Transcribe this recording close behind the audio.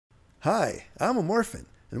Hi, I'm a Morphin,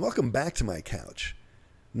 and welcome back to my couch.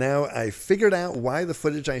 Now, I figured out why the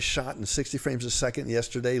footage I shot in 60 frames a second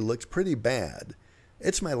yesterday looked pretty bad.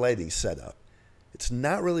 It's my lighting setup. It's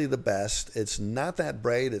not really the best. It's not that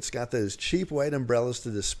bright. It's got those cheap white umbrellas to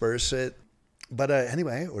disperse it. But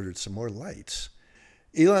anyway, I ordered some more lights.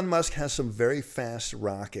 Elon Musk has some very fast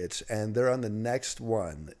rockets, and they're on the next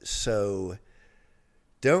one. So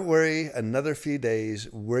don't worry, another few days,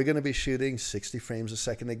 we're going to be shooting 60 frames a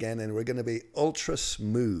second again, and we're going to be ultra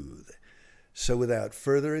smooth. So without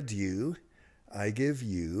further ado, I give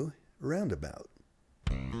you Roundabout.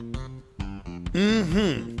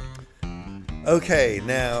 Okay,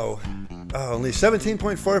 now, only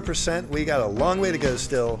 17.4%. We got a long way to go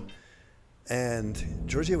still. And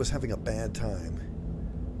Georgio was having a bad time.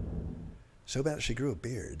 So bad she grew a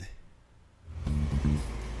beard.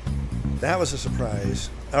 That was a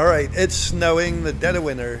surprise. All right, it's snowing, the dead of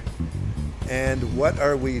winter. And what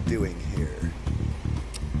are we doing here?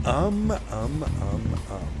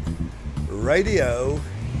 Rightio.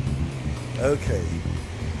 Okay.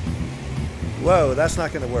 Whoa, that's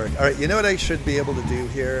not going to work. All right, you know what I should be able to do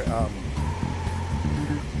here?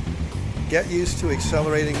 Get used to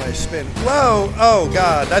accelerating my spin. Whoa! Oh,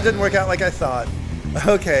 God, that didn't work out like I thought.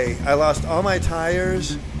 Okay, I lost all my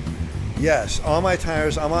tires. Yes, all my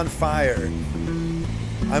tires. I'm on fire.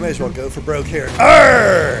 I may as well go for broke here.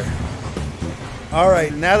 Arr! All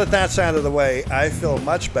right, now that that's out of the way, I feel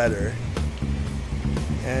much better.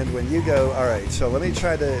 And when you go, all right, so let me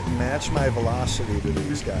try to match my velocity to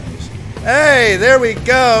these guys. Hey, there we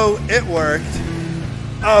go. It worked.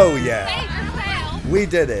 Oh, yeah. We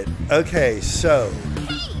did it. Okay, so.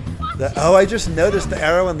 I just noticed the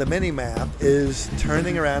arrow on the mini-map is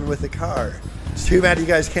turning around with the car. It's too bad you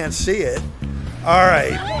guys can't see it. All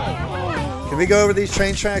right. Can we go over these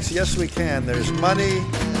train tracks? Yes, we can. There's money.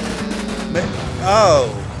 Oh,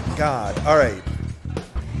 God. All right.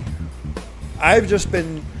 I've just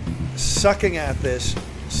been sucking at this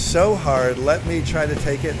so hard. Let me try to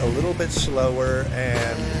take it a little bit slower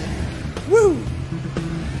and woo!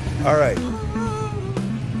 All right.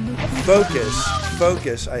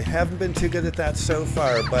 Focus. I haven't been too good at that so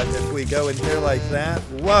far, but if we go in here like that,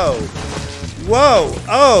 whoa!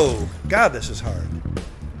 Oh, God, this is hard.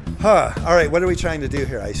 Huh. All right, what are we trying to do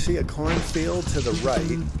here? I see a cornfield to the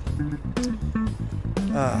right.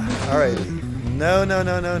 All righty. No.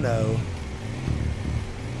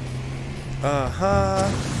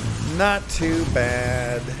 Not too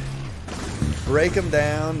bad. Break them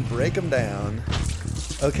down.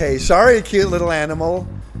 Okay, sorry, cute little animal.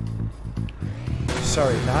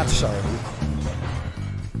 Sorry, not sorry.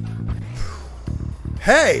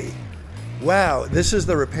 Hey! Wow, this is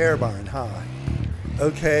the repair barn, huh?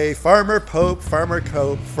 Okay, Farmer Cope.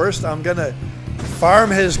 First, I'm gonna farm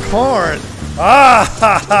his corn. Ah,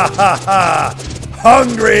 ha!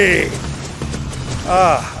 Hungry!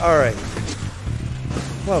 All right.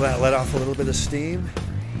 Well, that let off a little bit of steam.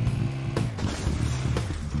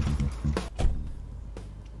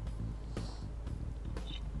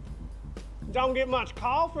 Don't get much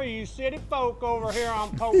call for you city folk over here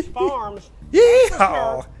on Pope's Farms.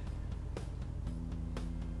 Yeehaw!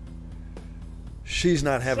 She's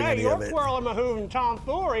not having any of it. Your twirly-mahooing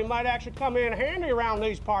tomfoolery might actually come in handy around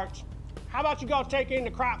these parts. How about you go take in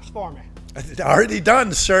the crops for me? Already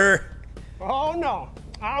done, sir. Oh, no.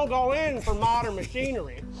 I don't go in for modern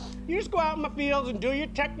machinery. You just go out in my fields and do your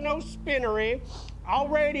techno-spinnery. I'll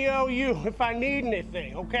radio you if I need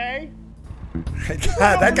anything, okay?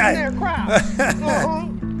 God, that guy.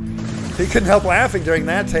 He couldn't help laughing during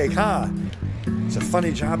that take, huh? It's a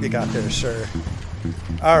funny job you got there, sir.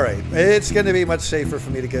 All right, it's going to be much safer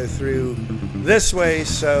for me to go through this way,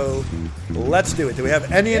 so let's do it. Do we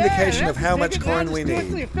have any indication of how much corn we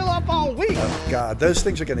need? Fill up on wheat. Oh, God, those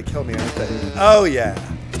things are going to kill me, aren't they? Oh, yeah.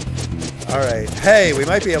 All right. Hey, we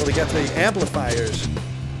might be able to get the amplifiers.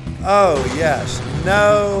 Oh, yes.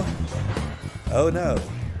 No. Oh, no.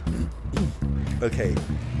 Okay.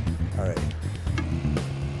 All right.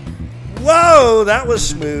 Whoa, that was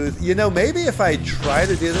smooth. You know, maybe if I try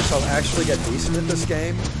to do this, I'll actually get decent at this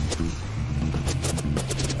game.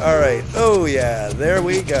 All right. Oh, yeah. There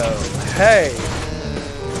we go. Hey.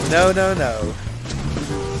 No.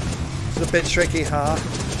 It's a bit tricky, huh?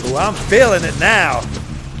 Ooh, I'm feeling it now.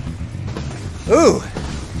 Ooh.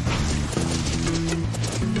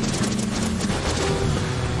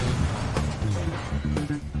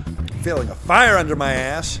 Feeling a fire under my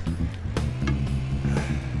ass.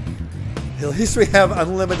 At least we have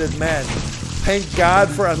unlimited men. Thank God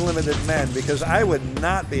for unlimited men, because I would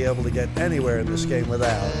not be able to get anywhere in this game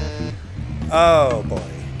without. Oh boy.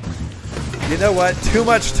 You know what? Too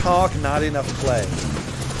much talk, not enough play.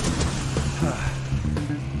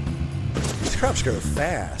 crops grow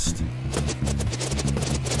fast.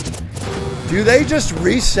 Do they just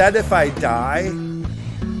reset if I die?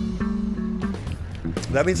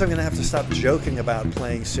 That means I'm going to have to stop joking about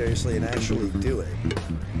playing seriously and actually do it.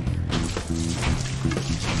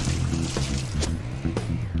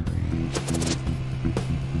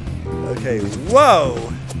 Okay,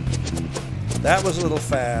 whoa! That was a little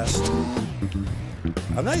fast.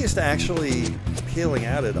 I'm not used to actually peeling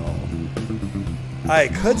out at all. I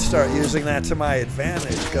could start using that to my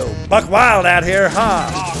advantage. Go buck wild out here, huh?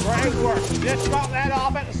 Oh, great work. Just drop that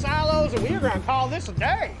off at the silos and we're going to call this a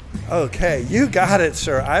day. Okay, you got it,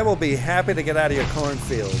 sir. I will be happy to get out of your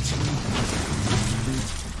cornfields.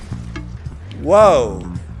 Whoa.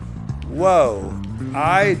 Whoa.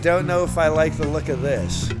 I don't know if I like the look of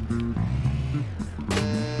this.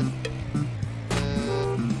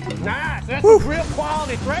 Nice. That's some real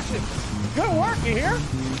quality threshing. Good work, you hear?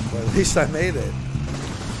 Well, at least I made it.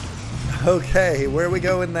 Okay, where are we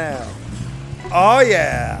going now? Oh,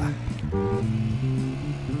 yeah.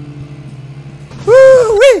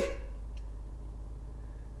 Woo-wee!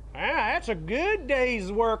 Ah, that's a good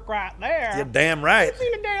day's work right there. You're damn right. I've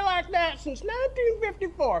seen a day like that since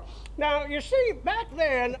 1954. Now, you see, back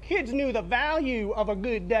then, kids knew the value of a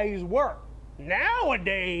good day's work.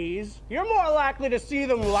 Nowadays, you're more likely to see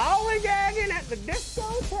them lollygagging at the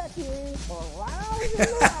discotheque or lounging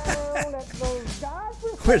around at those guys.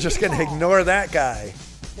 We're just going to ignore that guy.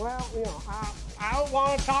 Well, you know, I don't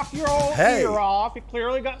want to talk your old ear off. You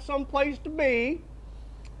clearly got someplace to be.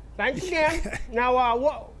 Thanks again.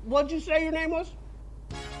 Now, what'd you say your name was?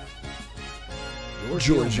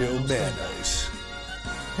 Georgio Manos.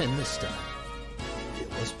 And this time, it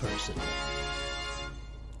was personal.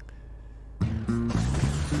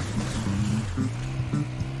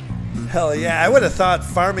 Hell yeah, I would have thought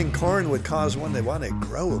farming corn would cause one to want to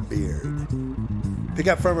grow a beard. Pick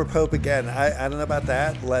up Farmer Pope again. I don't know about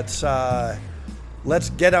that. Let's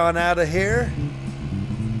get on out of here.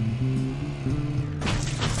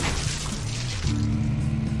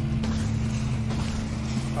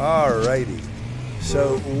 Alrighty.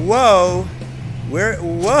 So, whoa.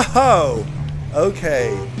 Whoa.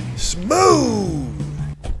 Okay. Smooth.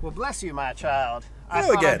 Well, bless you, my child. I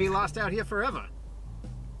Hello thought again. I'd be lost out here forever.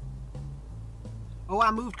 Oh, I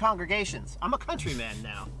moved congregations. I'm a countryman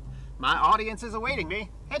now. My audience is awaiting me.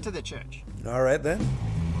 Head to the church. All right, then.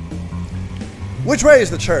 Which way is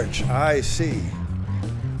the church? I see.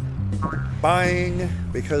 Buying,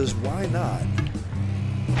 because why not?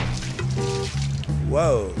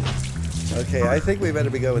 Whoa. Okay, I think we better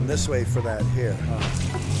be going this way for that here, huh?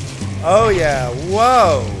 Oh, yeah.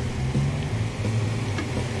 Whoa.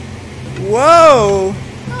 Whoa.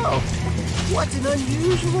 Oh, what an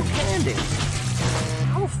unusual candy.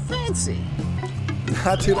 How fancy.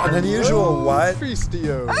 Not too an unusual what?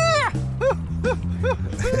 Feastio. Ah!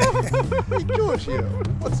 Hey, Georgio,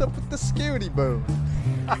 what's up with the scary bone?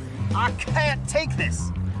 I can't take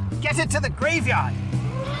this. Get it to the graveyard.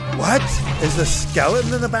 What? Is the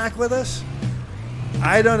skeleton in the back with us?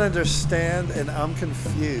 I don't understand, and I'm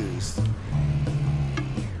confused.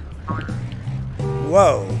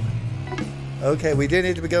 Whoa. Okay, we do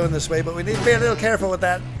need to be going this way, but we need to be a little careful with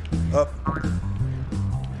that. Oh.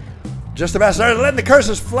 Just about started letting the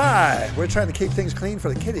curses fly. We're trying to keep things clean for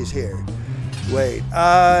the kiddies here. Wait,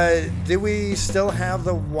 do we still have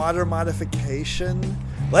the water modification?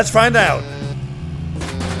 Let's find out.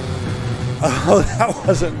 Oh, that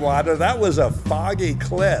wasn't water. That was a foggy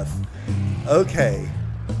cliff. Okay.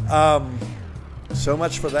 So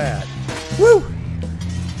much for that. Woo!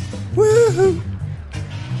 Woohoo!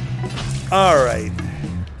 All right.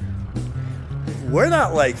 We're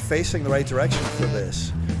not, like, facing the right direction for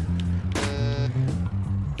this.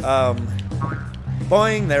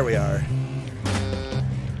 Boing. There we are.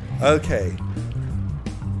 Okay.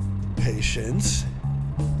 Patience.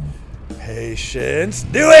 Patience.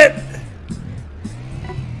 Do it!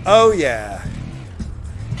 Oh, yeah.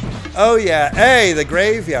 Oh, yeah. Hey, the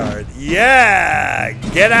graveyard. Yeah!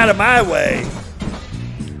 Get out of my way.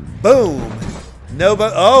 Boom. No,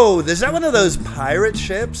 but oh, is that one of those pirate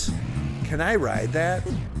ships? Can I ride that?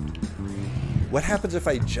 What happens if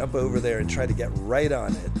I jump over there and try to get right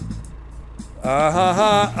on it?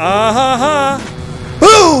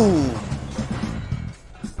 Boom!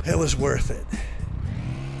 It was worth it.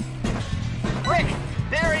 Quick,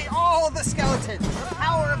 bury all the skeletons. The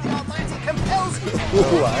power of the Almighty compels you to.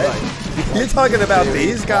 What? You're talking about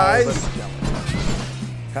these guys?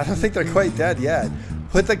 I don't think they're quite dead yet.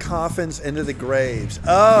 Put the coffins into the graves.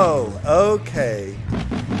 Oh, okay.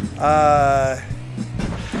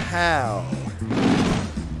 How?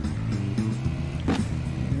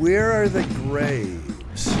 Where are the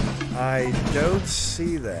graves? I don't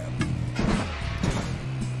see them.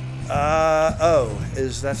 Oh,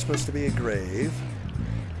 is that supposed to be a grave?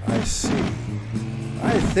 I see.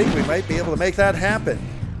 I think we might be able to make that happen.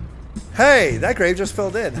 Hey, that grave just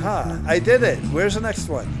filled in, huh? I did it. Where's the next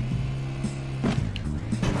one?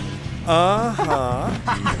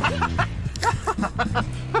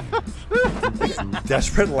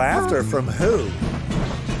 Desperate laughter from who?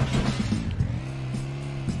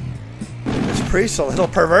 This priest's a little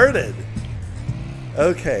perverted.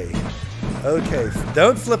 Okay. Okay.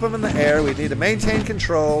 Don't flip them in the air. We need to maintain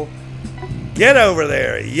control. Get over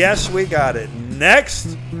there. Yes, we got it.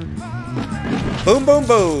 Next. Boom, boom,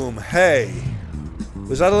 boom. Hey.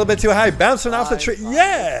 Was that a little bit too high? Bouncing off the tree.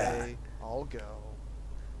 Yeah. I'll go.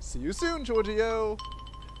 See you soon, Georgio.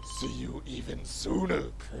 See you even sooner,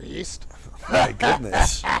 priest. My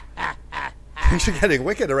goodness. Things are getting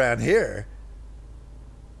wicked around here.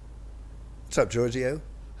 What's up, Georgio?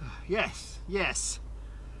 Yes, yes.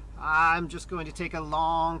 I'm just going to take a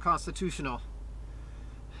long constitutional.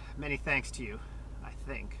 Many thanks to you, I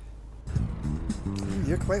think.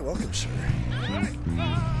 You're quite welcome, sir.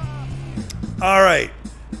 All right.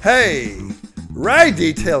 Hey, ride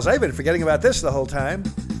details. I've been forgetting about this the whole time.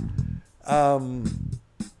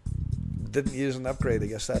 Didn't use an upgrade. I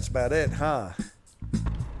guess that's about it, huh?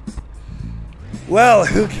 Well,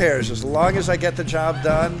 who cares? As long as I get the job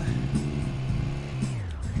done.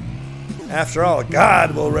 After all,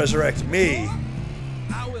 God will resurrect me.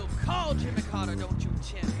 I will call Jimmy Carter, don't you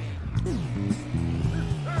tempt me.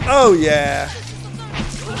 Oh, yeah.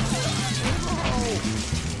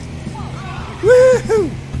 Woohoo!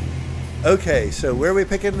 Okay, so where are we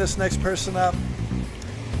picking this next person up?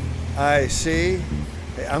 I see.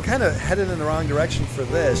 Hey, I'm kind of headed in the wrong direction for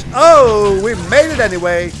this. Oh, we made it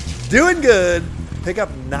anyway. Doing good. Pick up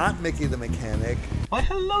not Mickey the mechanic. Why,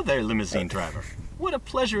 hello there, limousine driver. What a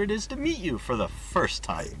pleasure it is to meet you for the first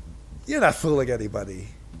time. You're not fooling anybody.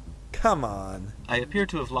 Come on. I appear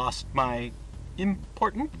to have lost my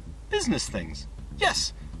important business things.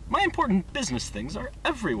 Yes, my important business things are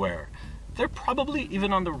everywhere. They're probably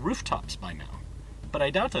even on the rooftops by now. But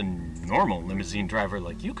I doubt a normal limousine driver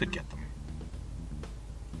like you could get them.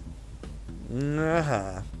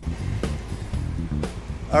 Uh-huh.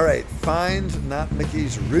 All right, find not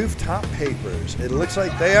Mickey's rooftop papers. It looks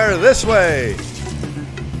like they are this way.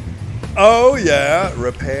 Oh, yeah.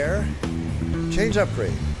 Repair. Change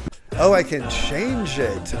upgrade. Oh, I can change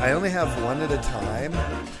it. I only have one at a time.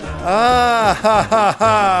 Ah, ha, ha,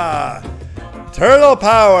 ha. Turtle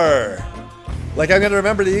power. Like I'm going to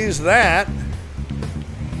remember to use that.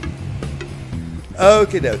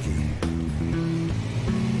 Okie dokie.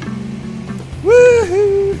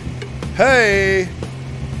 Woohoo! Hey!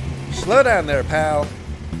 Slow down there, pal.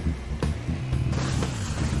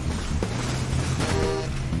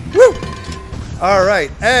 Woo! All right.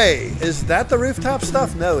 Hey, is that the rooftop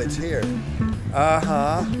stuff? No, it's here.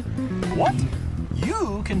 Uh-huh. What?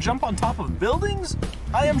 You can jump on top of buildings?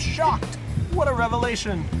 I am shocked. What a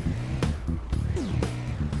revelation.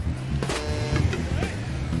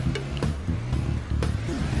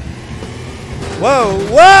 Whoa,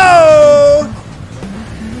 whoa!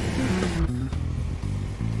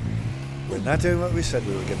 We're not doing what we said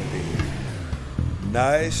we were going to do.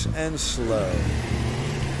 Nice and slow.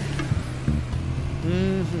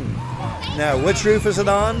 Mm-hmm. Now, which roof is it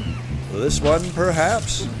on? This one,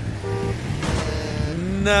 perhaps?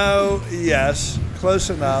 No, yes. Close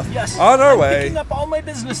enough. Yes, on our way. Picking up all my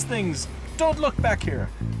business things. Don't look back here.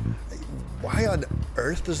 Why on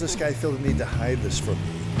earth does this guy feel the need to hide this from me?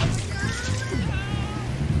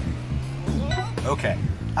 Okay,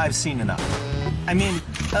 I've seen enough. I mean,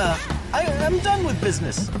 I'm done with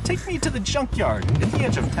business. Take me to the junkyard at the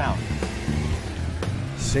edge of town.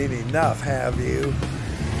 Seen enough, have you?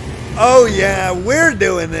 Oh yeah, we're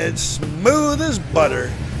doing it smooth as butter.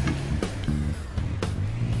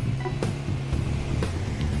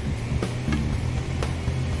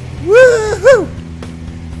 Woohoo!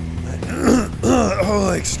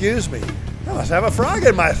 Oh, excuse me. I must have a frog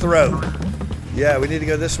in my throat. Yeah, we need to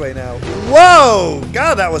go this way now. Whoa!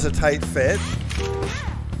 God, that was a tight fit.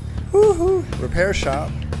 Woohoo! Repair shop.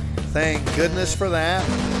 Thank goodness for that.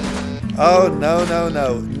 Oh, no, no,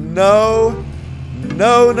 no. No.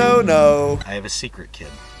 No, no, no. I have a secret, kid.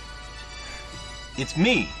 It's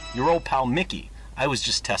me, your old pal Mickey. I was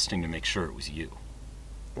just testing to make sure it was you.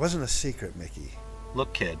 It wasn't a secret, Mickey.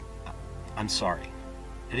 Look, kid, I'm sorry.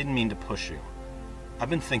 I didn't mean to push you. I've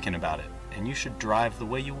been thinking about it, and you should drive the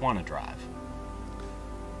way you want to drive.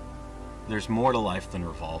 There's more to life than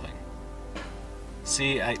revolving.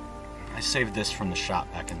 See, I saved this from the shop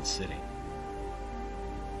back in the city.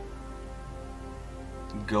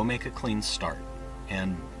 go make a clean start.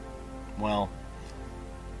 And, well,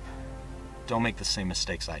 don't make the same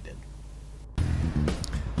mistakes I did.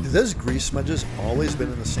 Have those grease smudges always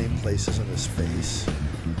been in the same places on his face?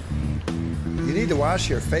 You need to wash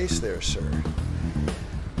your face there, sir.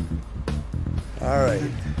 All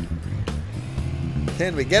right.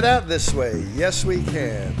 Can we get out this way? Yes, we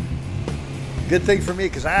can. Good thing for me,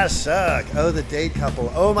 because I suck. Oh, the date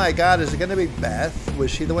couple. Oh my God, is it going to be Beth? Was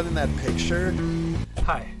she the one in that picture?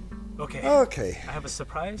 Hi. Okay. Okay. I have a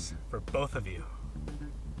surprise for both of you.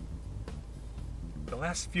 The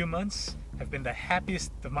last few months have been the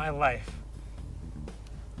happiest of my life.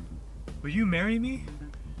 Will you marry me?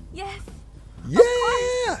 Yes.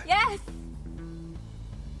 Yeah! Yes.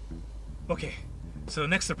 Okay, so the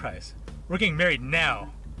next surprise. We're getting married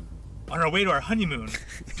now. On our way to our honeymoon.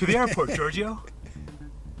 To the airport, Georgio.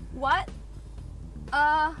 What?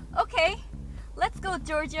 Okay. Let's go,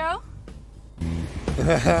 Georgio.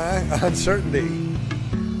 Uncertainty.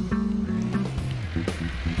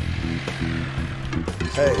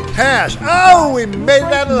 Hey, Hash! Oh, we made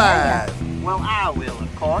that alive! Well, I will,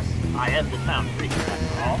 of course. I am the town preacher,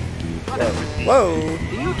 after all. Whoa.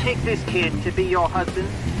 Do you take this kid to be your husband,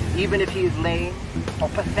 even if he is lame, or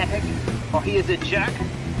pathetic, or he is a jerk,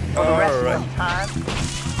 for the rest of the time?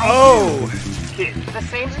 Oh! Kid, the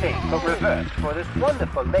same thing, but reversed for this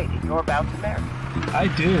wonderful lady you're about to marry. I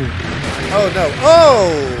do. Oh, no.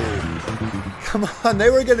 Oh! Come on, they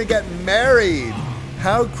were going to get married.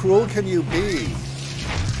 How cruel can you be?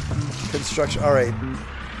 Construction. All right.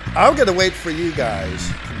 I'm going to wait for you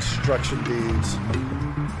guys, construction dudes.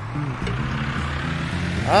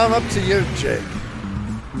 I'm up to you, Jake.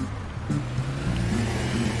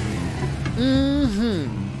 Mm-hmm.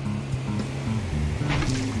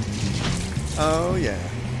 Oh, yeah.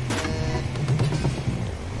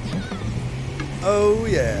 Oh,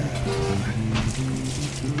 yeah.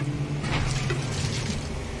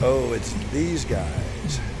 Oh, it's these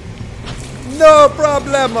guys. No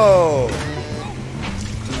problemo!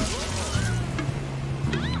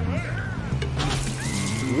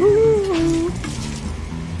 Woo!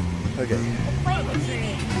 Okay. Wait,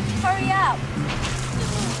 hurry up.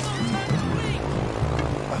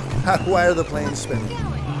 Why are the planes spinning?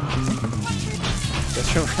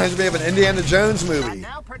 This reminds me of an Indiana Jones I movie.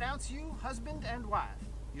 now pronounce you husband and wife.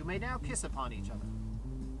 You may now kiss upon each other.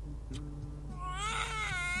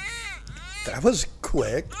 That was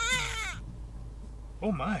quick.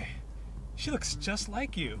 Oh my. She looks just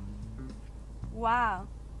like you. Wow.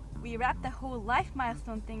 We wrapped the whole life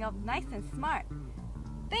milestone thing up nice and smart.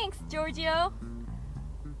 Thanks, Georgio.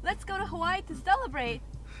 Let's go to Hawaii to celebrate.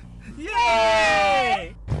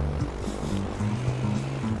 Yay!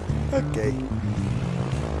 Okay.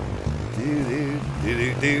 Do.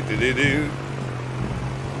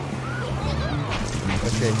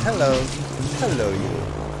 Okay, hello. Hello, you.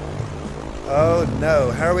 Oh,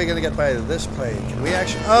 no. How are we going to get by this plane? Can we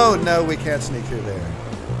actually... Oh, no, we can't sneak through there.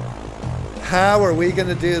 How are we going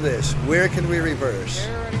to do this? Where can we reverse?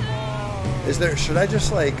 Is there... Should I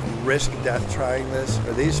just, like, risk death trying this?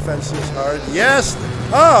 Are these fences hard? Yes!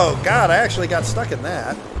 Oh, God, I actually got stuck in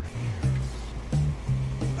that.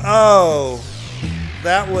 Oh,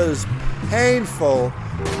 that was painful.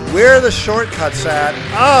 Where are the shortcuts at?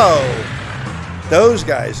 Oh, those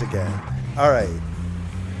guys again. All right,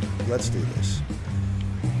 let's do this.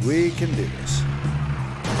 We can do this.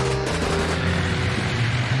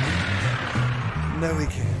 No, we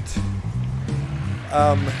can't.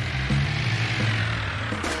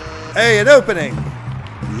 Hey, an opening.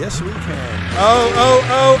 Yes, we can.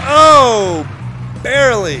 Oh,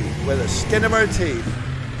 barely with the skin of our teeth.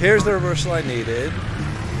 Here's the reversal I needed.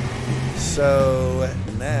 So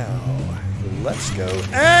now, let's go.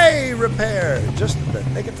 Hey, repair! Just in the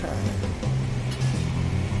nick of time.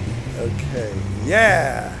 Okay,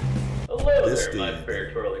 yeah. Hello This there, dude. my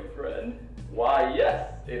fair twirling friend. Why,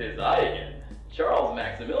 yes, it is I again, Charles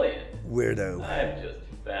Maximilian. Weirdo. I'm just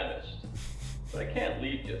famished. But I can't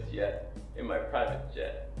leave just yet in my private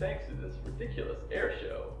jet, thanks to this ridiculous air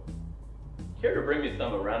show. Care to bring me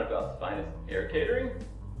some of Roundabout's finest air catering?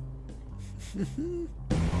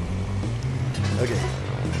 Okay.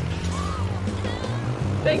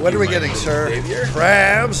 Thank What you, are we my getting, good sir? Savior.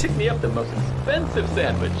 Crabs? Pick me up the most expensive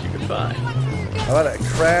sandwich you could find. How about a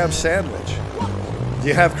crab sandwich? Do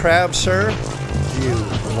you have crabs, sir? Do you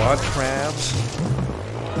want crabs?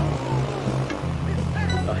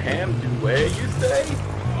 A ham duet, you say?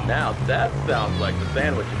 Now that sounds like the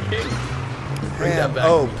sandwich of kings. Bring that Ham. back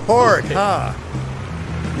Oh, to me. pork, Okay. huh?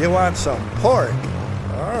 You want some pork?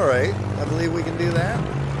 All right. I believe we can do that.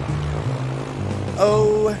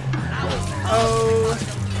 Oh.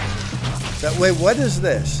 Wait, what is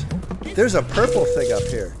this? There's a purple thing up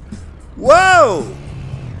here. Whoa!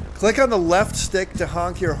 Click on the left stick to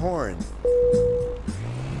honk your horn.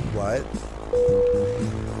 What?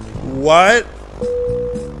 What?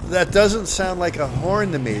 That doesn't sound like a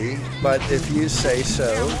horn to me, but if you say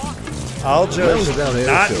so, I'll just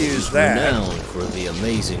not use that. Renowned for the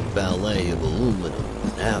amazing ballet of aluminum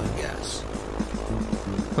and avgas.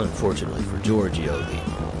 Unfortunately for Georgio,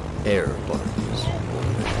 the air part was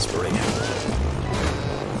only an inspiration.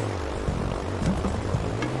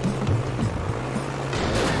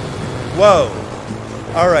 Whoa.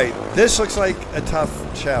 Alright, this looks like a tough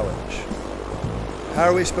challenge. How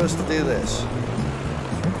are we supposed to do this?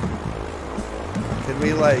 Can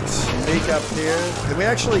we, like, sneak up here? Can we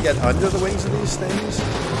actually get under the wings of these things?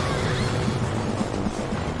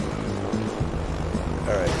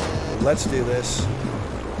 Alright, let's do this.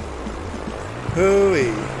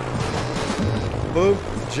 Hooey. Boop,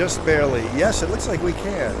 just barely. Yes, it looks like we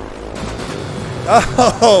can.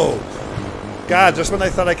 Oh! God, just when I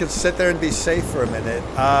thought I could sit there and be safe for a minute.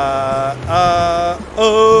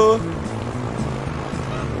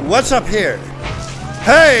 What's up here?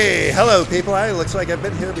 Hey! Hello, people. It looks like I've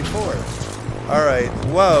been here before. Alright,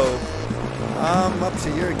 whoa. I'm up to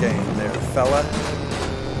your game there, fella.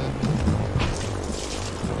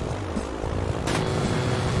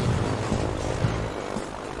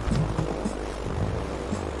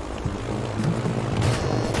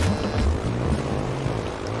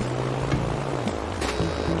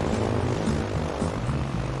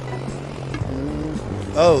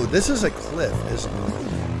 Oh, this is a cliff, isn't it?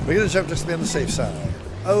 We're going to jump just to be on the safe side.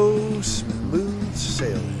 Oh, smooth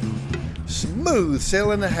sailing. Smooth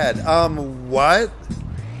sailing ahead. What?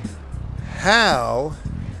 How?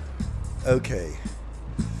 Okay.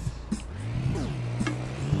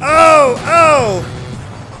 Oh!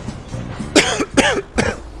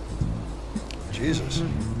 Jesus.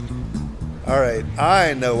 Alright,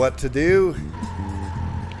 I know what to do.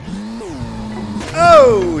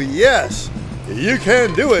 Oh, yes! You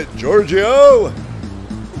can do it, Georgio!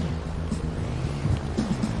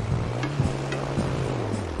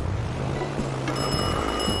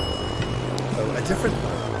 Oh, a different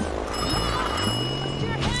one.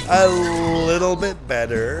 A little bit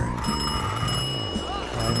better.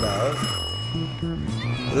 Kind of.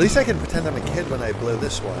 At least I can pretend I'm a kid when I blow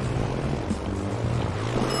this one.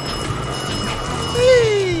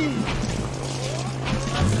 Whee!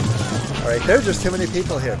 Alright, there are just too many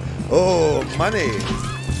people here. Oh, money.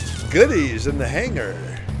 Goodies in the hangar.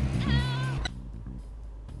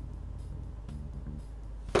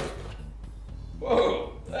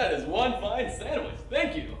 Whoa, that is one fine sandwich.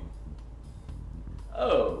 Thank you.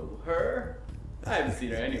 Oh, her? I haven't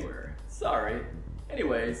seen her anywhere. Sorry.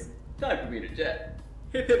 Anyways, time for me to jet.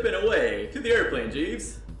 Hip hip and away to the airplane,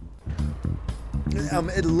 Jeeves.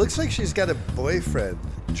 It looks like she's got a boyfriend,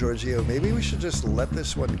 Georgio. Maybe we should just let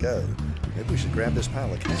this one go. Maybe we should grab this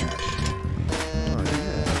pile of cash. Oh,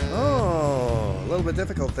 yeah. Oh, a little bit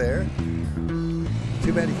difficult there.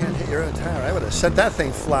 Too bad you can't hit your own tower. I would have sent that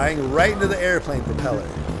thing flying right into the airplane propeller.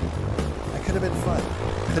 That could have been fun.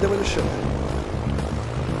 Coulda, woulda, shoulda.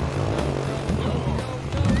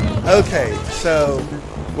 Okay, so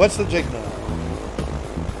what's the jig now?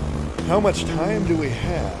 How much time do we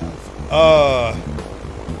have?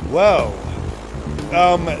 Well,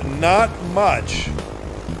 not much.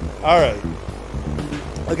 Alright.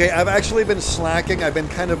 Okay, I've actually been slacking. I've been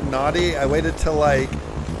kind of naughty. I waited till like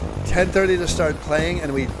 10:30 to start playing,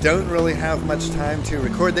 and we don't really have much time to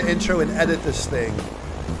record the intro and edit this thing.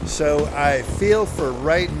 So I feel for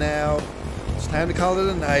right now, it's time to call it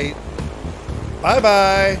a night.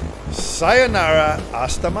 Bye-bye. Sayonara.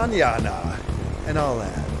 Hasta mañana. And all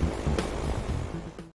that.